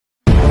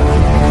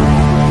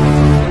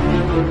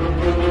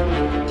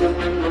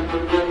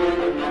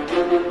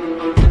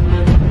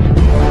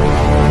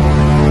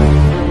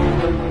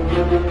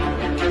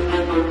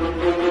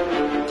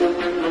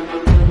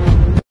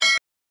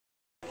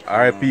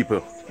Alright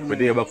people, we're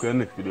there back with the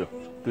next video.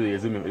 Today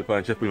is me,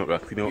 the chef putting up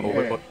that, you know,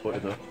 what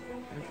it is.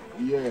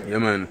 Yeah. Yeah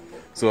man.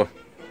 So,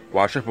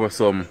 we're chef for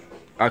some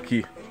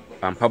ackee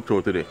and pop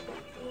chow today.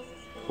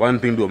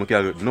 One thing though, I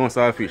can't get no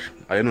saltfish.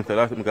 I know the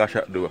last time I got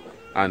shot though.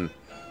 And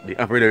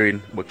the afraid of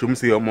rain, but you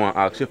see how more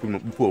ask chef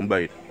before I buy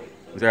it.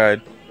 It's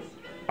alright.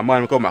 A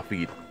man will come back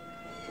feed.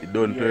 It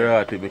don't tell you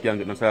that we can't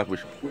get no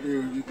saltfish.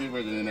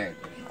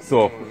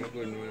 So,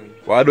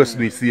 what I just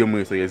do the same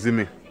way, so you see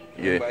me?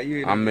 Yeah,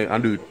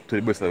 and do it to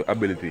the best of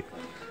ability.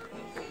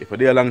 If you're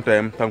there a long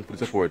time, thank for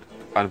the support.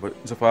 And for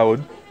the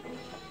forward,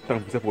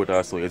 thank for the support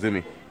also, you see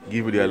me?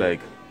 Give it a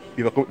like.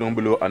 Leave a comment down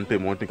below and tell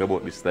me what you think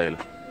about this style.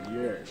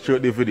 Yeah. Share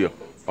the video.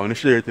 I want to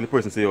share it to the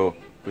person say, oh,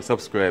 to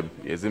subscribe,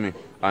 you see me?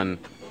 And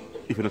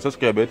if you don't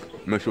subscribe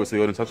it, make sure you say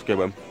you don't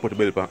subscribe and put the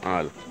bell button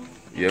all.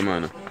 Yeah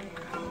man.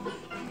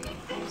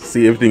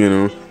 See everything, you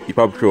know, you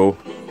pop show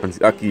and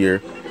see Ackee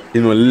here.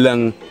 You know,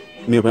 long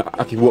name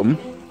Ackee open.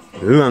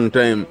 Long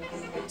time.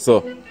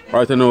 So,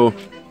 right now,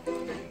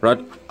 right,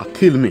 I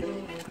kill me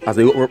as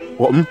I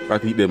open,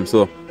 right, eat them.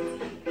 So,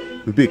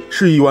 I pick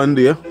 3 one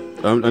day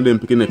and then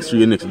pick the next 3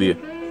 the next day.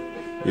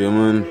 Yeah,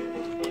 man.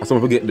 I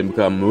soon forget them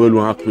because I'm really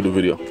happy with the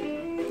video.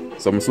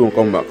 So, I'm soon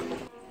come back.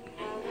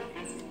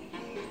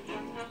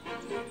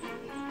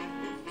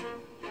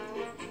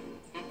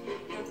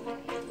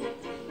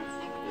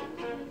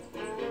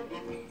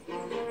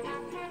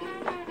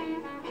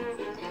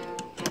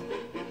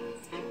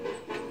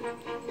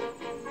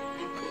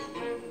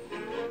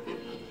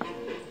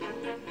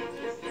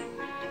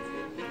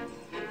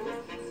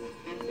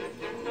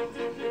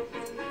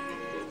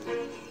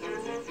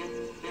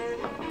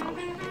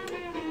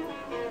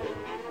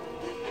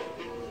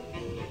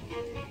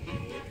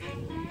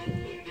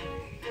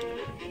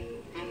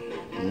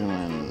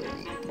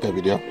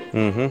 Video.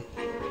 Mm-hmm.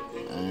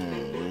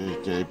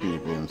 JP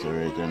films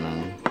right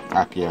and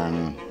Ackee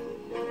and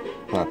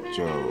Pop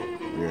Chow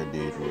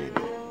ready.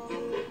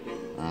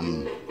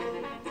 And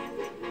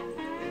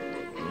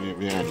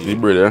we had The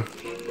brother.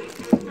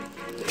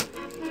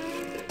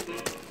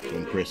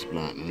 some press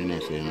plant, I mean I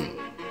say no.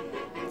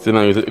 So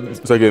now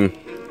it's again.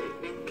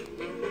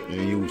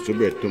 You use the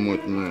bread too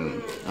much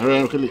man. I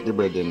don't have to lick the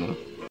bread then no.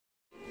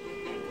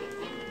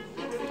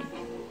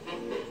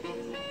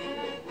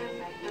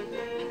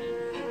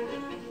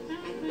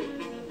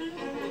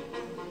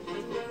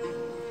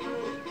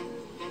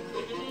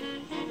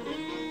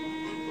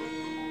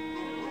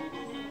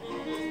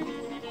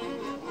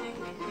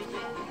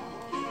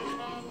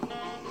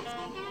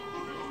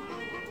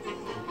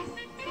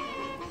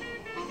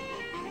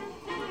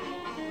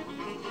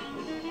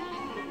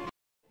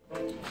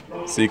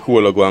 See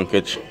cola go and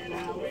catch. You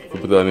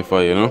put it on the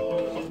fire, you know?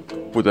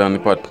 Put it on the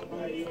pot.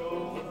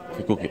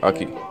 You cook it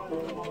ackee.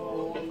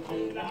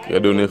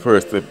 You're doing the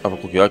first step of a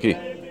cookie ackee.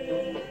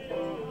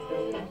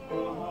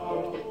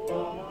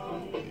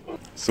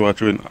 So I'm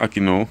throwing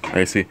ackee now.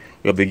 I see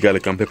we have the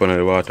garlic and pepper in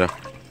the water.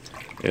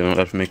 You know,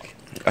 that make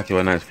ackee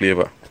a nice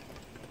flavor.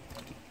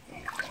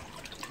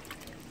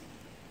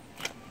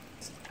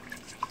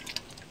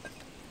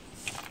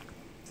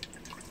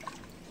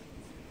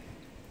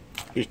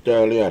 Pista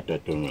liata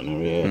tu mana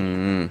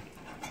we.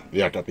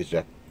 Liata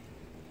pista.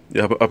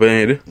 Yeah, apa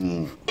yang ini?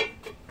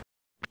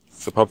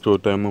 So pop chow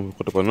time mau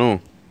put apa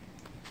now?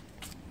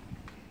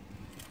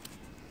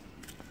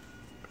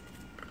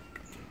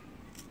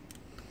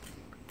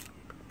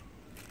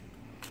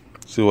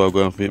 See what I'm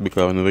going to fit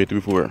because I never ate it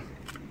before.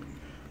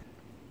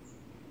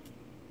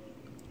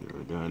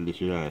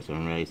 This is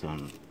some rice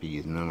and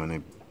peas. No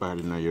man,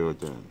 pardon na your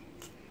time.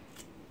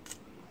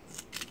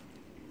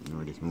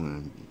 No, this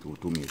morning, 2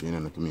 tomatoes, you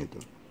know, tomato.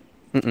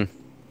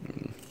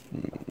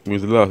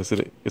 Where's the last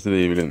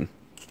yesterday evening?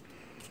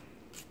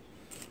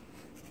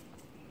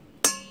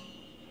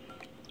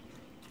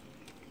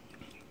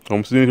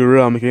 I'm still to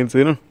ram, I can't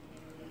say no.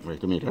 Right,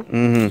 tomato?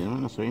 Mm-hmm.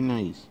 Yeah, that's very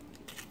nice.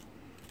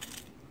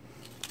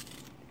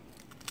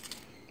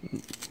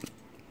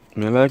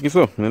 I like it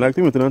so. I like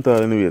tomato and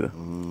all anyway.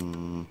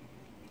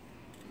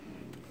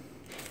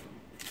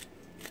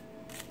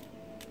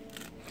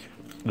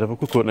 They have a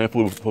cook out nice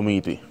food for me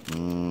to eat.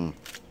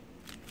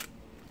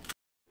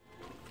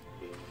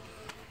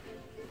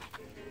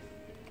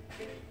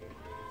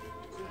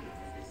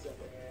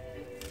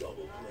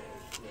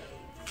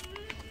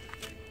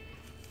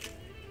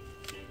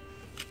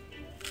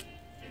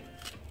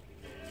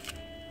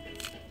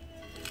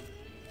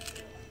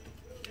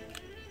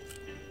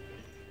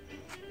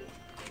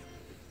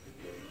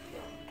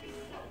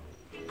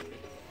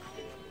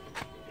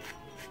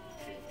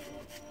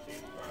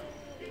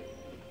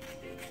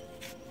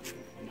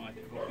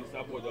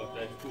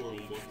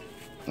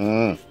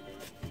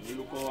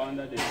 Look how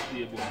under the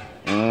table.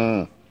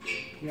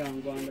 Yeah,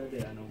 I'm going under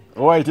there now.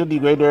 Oh, it's a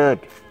big way dirt.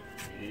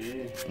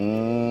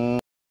 Yeah.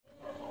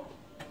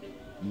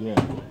 Yeah.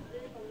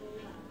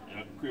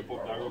 Creep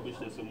up that rubbish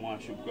there some more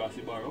should cross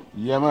the barrow.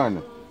 Yeah,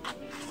 man.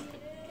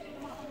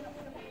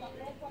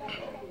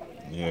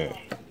 Yeah.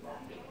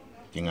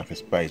 Thing have to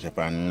spice up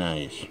and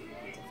nice.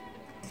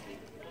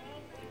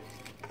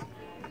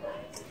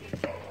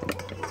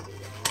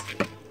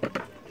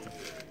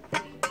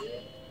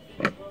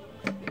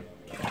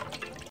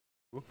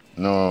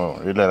 No,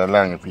 you let a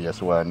long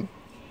face one.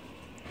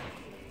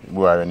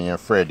 Boy named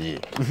Freddy.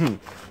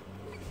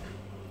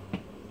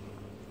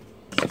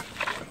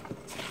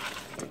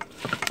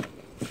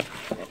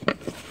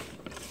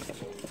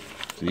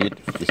 See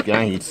it? This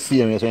guy he's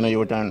serious when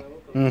you turn.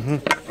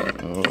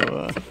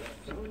 Oh.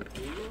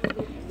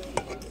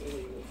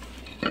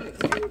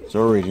 It's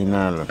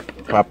original.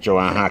 Pop Chow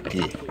and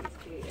Ackee.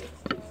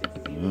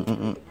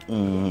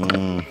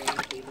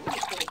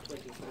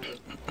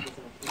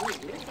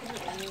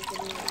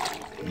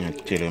 I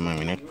tell you, man,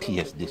 I not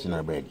taste this in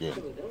a bread yet.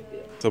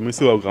 So I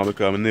see how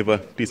because I never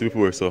tasted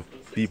before, so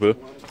people,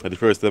 at the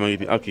first time I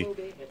eat Ackee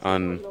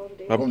and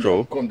Pop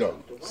Chow. Come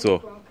down.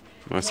 So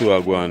I see how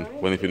I go on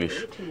when I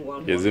finish.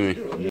 You see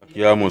me?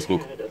 Yeah, I must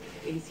cook.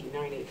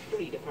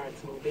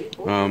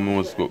 I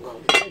must cook.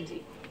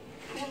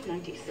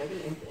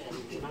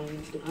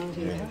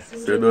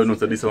 So you don't know,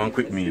 so this is one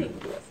quick meal.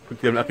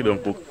 Quick time Ackee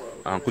don't cook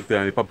and quick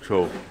time the Pop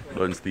Chow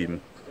don't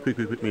steam.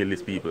 Quick meal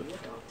these people.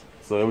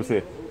 So I would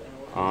say,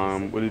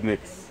 within the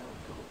next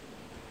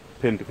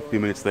 10 to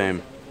 15 minutes time,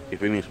 you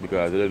finish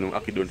because they don't know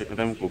Ackee don't take the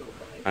time to cook,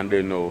 and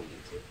they know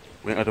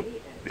when I the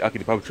Ackee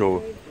the Pop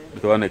Chow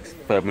the next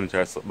 5 minutes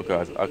or so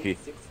because Ackee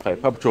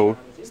Pop Chow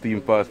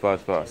steam fast,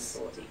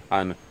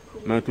 and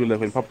not too like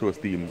when Pop Chow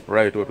steam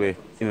right out way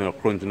in a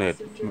crunchy night.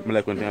 I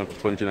like when they have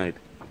crunchy night.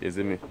 You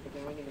see me?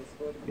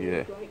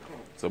 Yeah.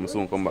 So I'm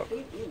soon come back.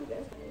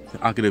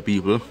 Ackee the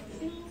people.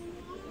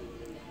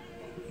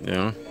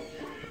 Yeah.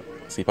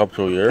 See Pop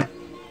Chow here.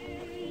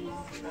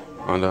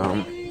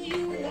 And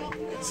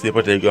see if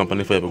I take you up on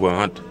the fire go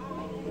hot.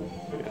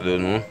 I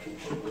don't know.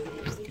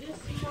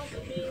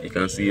 You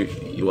can see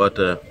the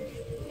water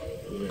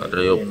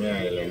dry up.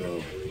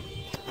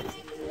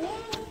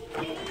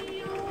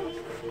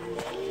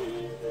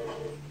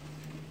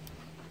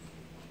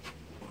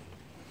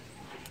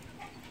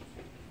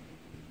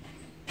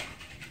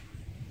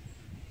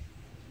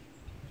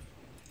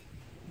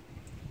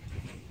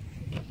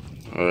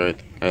 Alright,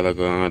 I like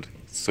going hot.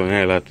 So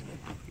I like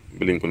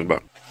the link on the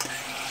back.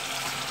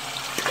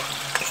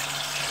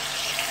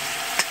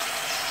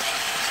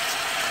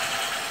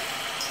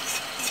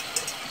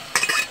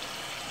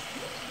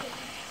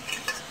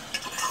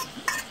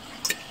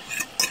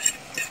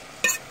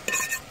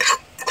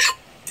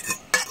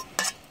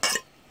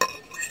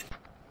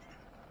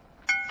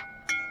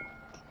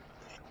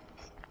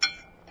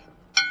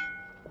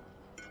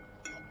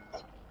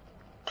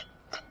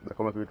 I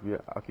come back with me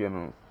Ackee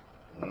now.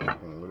 We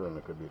don't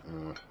make a bit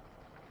more.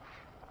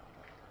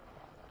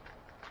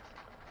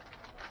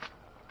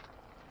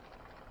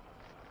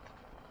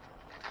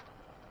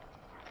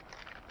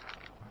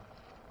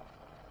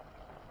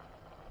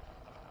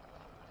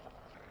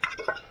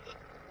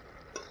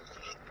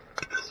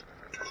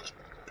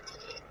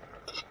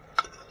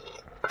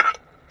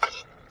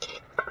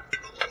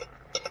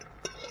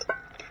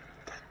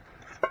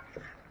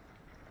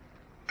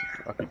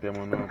 Ackee them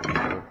on now.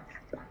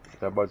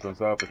 I bought some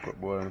saltfish, but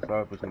boy, and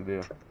saltfish in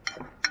there.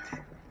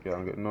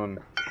 Can't get none.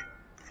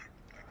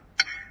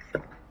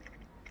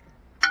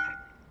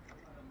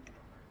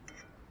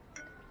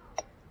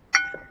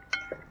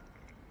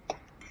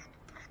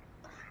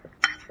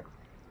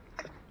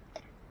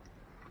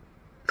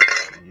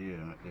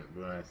 Yeah,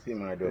 go and see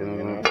my dog, you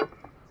know.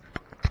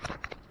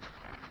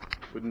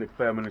 Within the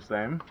 5 minutes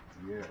time,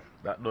 Yeah.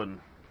 that done.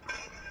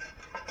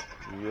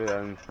 Yeah,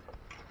 and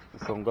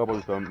some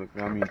gobbles in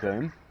the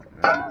meantime.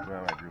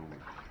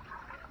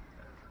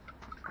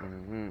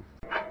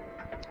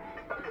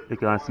 You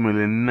can smell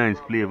the nice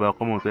flavor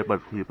come out of the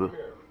people.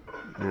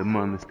 The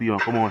man, the steam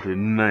come out with a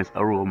nice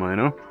aroma, you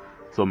know.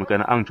 So I'm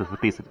kind of anxious to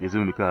taste it, you see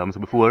me, because I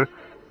said before,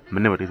 I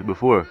never tasted it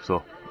before,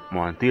 so I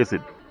want to taste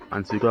it.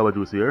 And see guava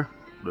juice here,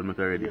 don't make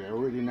it ready. Yeah,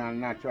 original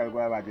natural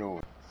guava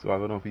juice. So I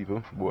got on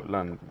people, boat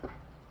land.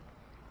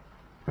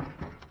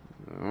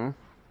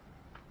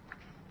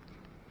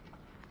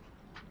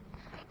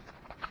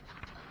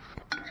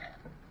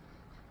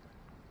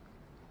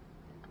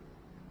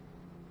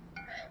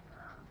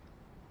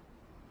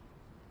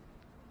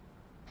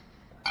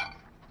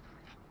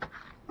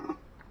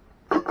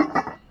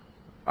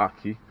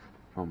 Ackee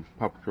and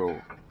Pop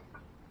Chow.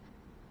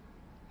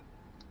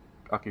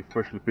 Ackee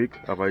freshly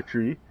picked off a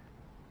tree,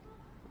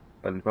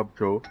 and Pop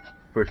Chow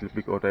freshly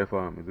picked out of a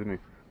farm, isn't it?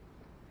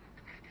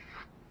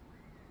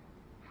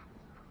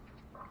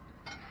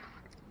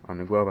 And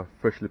the guava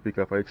freshly picked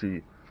off a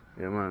tree.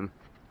 Yeah man.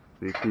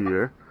 See tree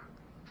here.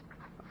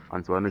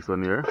 And so the next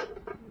one here.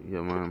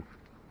 Yeah man.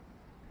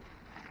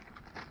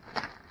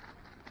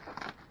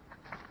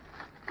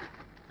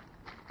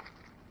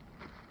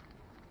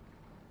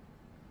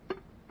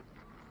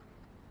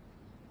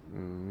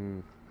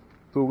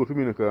 So good for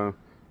me because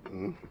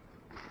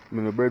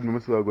the bread I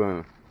still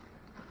going.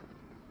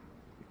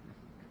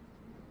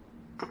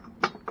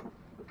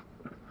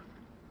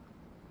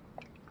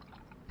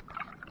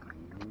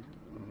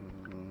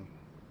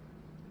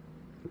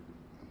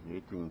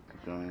 You think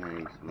it's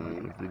nice,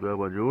 man? It's the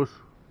guava juice.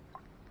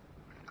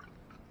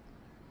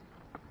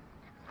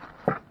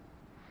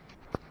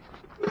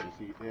 You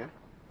see it there?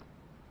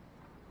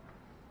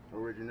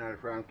 Original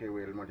Frankie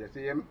Wilmot, you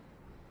see him?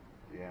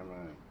 Yeah,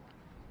 man.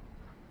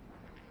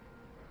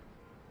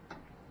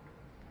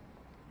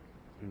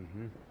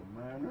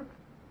 Man.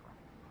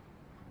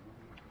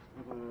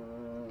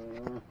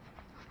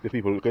 The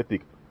people look at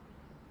thick.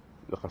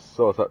 Like a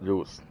sauce at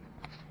juice.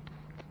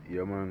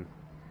 Yeah, man.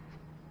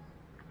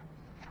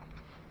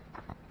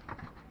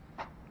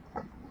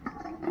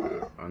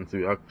 And see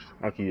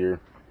Ackee here.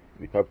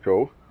 We have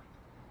chow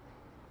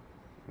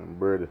and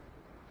bread.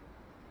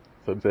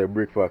 So it's a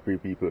break for 3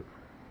 people.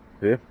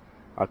 See?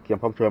 Ackee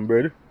and chow and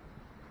bread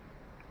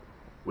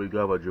with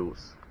guava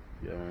juice.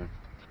 Yeah, man.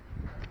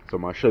 So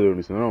I'm shell on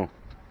this now.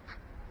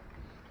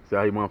 See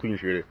how you want to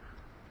finish here.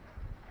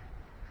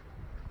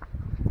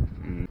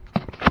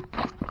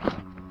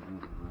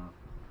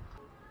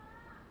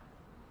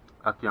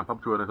 Ackee and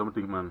chow and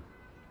something, man.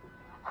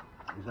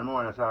 It's a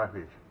more than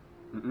starfish.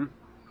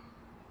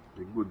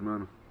 It's good,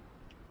 man.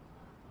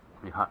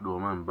 It's hot though,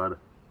 man, bad.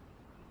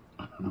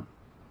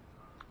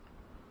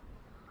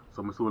 So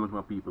I'm sold to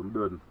my people, I'm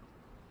done.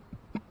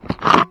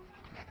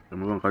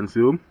 I'm going to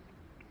consume,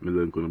 I'm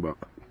going to come back.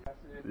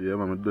 Yeah,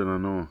 man, I'm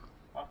done now.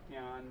 Ackee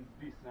and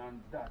this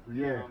and that.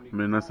 Yeah.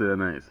 I'm not saying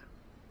nice.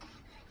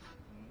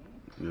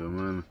 Yeah,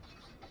 man.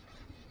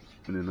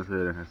 I'm not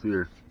saying I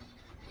swear.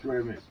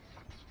 Swear me.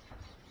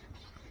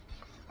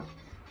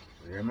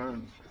 Yeah,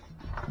 man.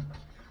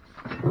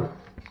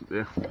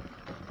 Yeah.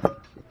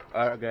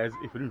 Alright, guys,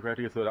 if you didn't right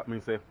here, so that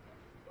means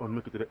I'll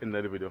make it to the end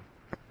of the video.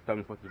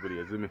 Thanks for the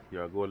video, see me?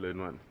 You're a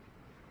golden one.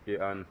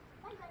 Yeah, and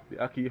the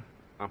Ackee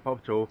and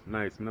chow,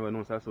 nice. I never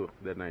know so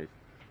they're nice.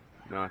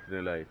 Not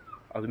to lie.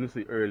 As you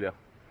see earlier,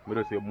 I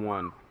just say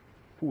one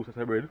 2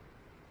 slices of bread.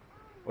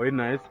 Oh, it's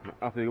nice.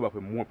 After you go back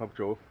with more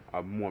chow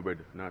and more bread.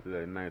 Not to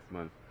lie, nice,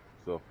 man.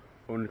 So,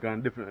 you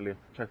can definitely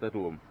try that at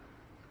home.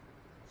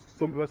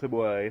 Some people say,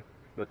 boy,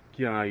 that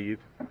can't eat,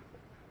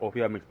 or if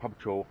you mix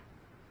chow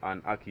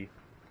and Ackee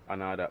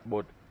and all that,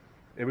 but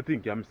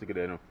everything can mix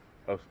together, you know.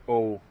 That's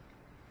how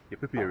you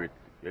prepare it,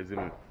 you see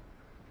me?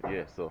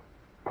 Yeah, so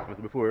as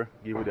before,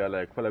 give you that,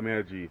 like, follow me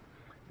IG,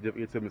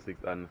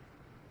 Jeff876 and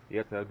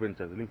Yet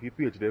Adventures. Link your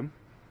page them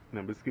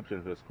in the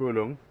description, so scroll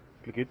along,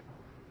 click it,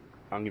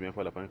 and give me a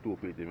follow up on 2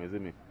 pages, you see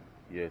me?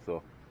 Yeah,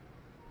 so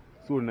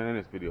soon in the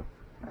next video,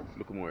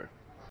 look more.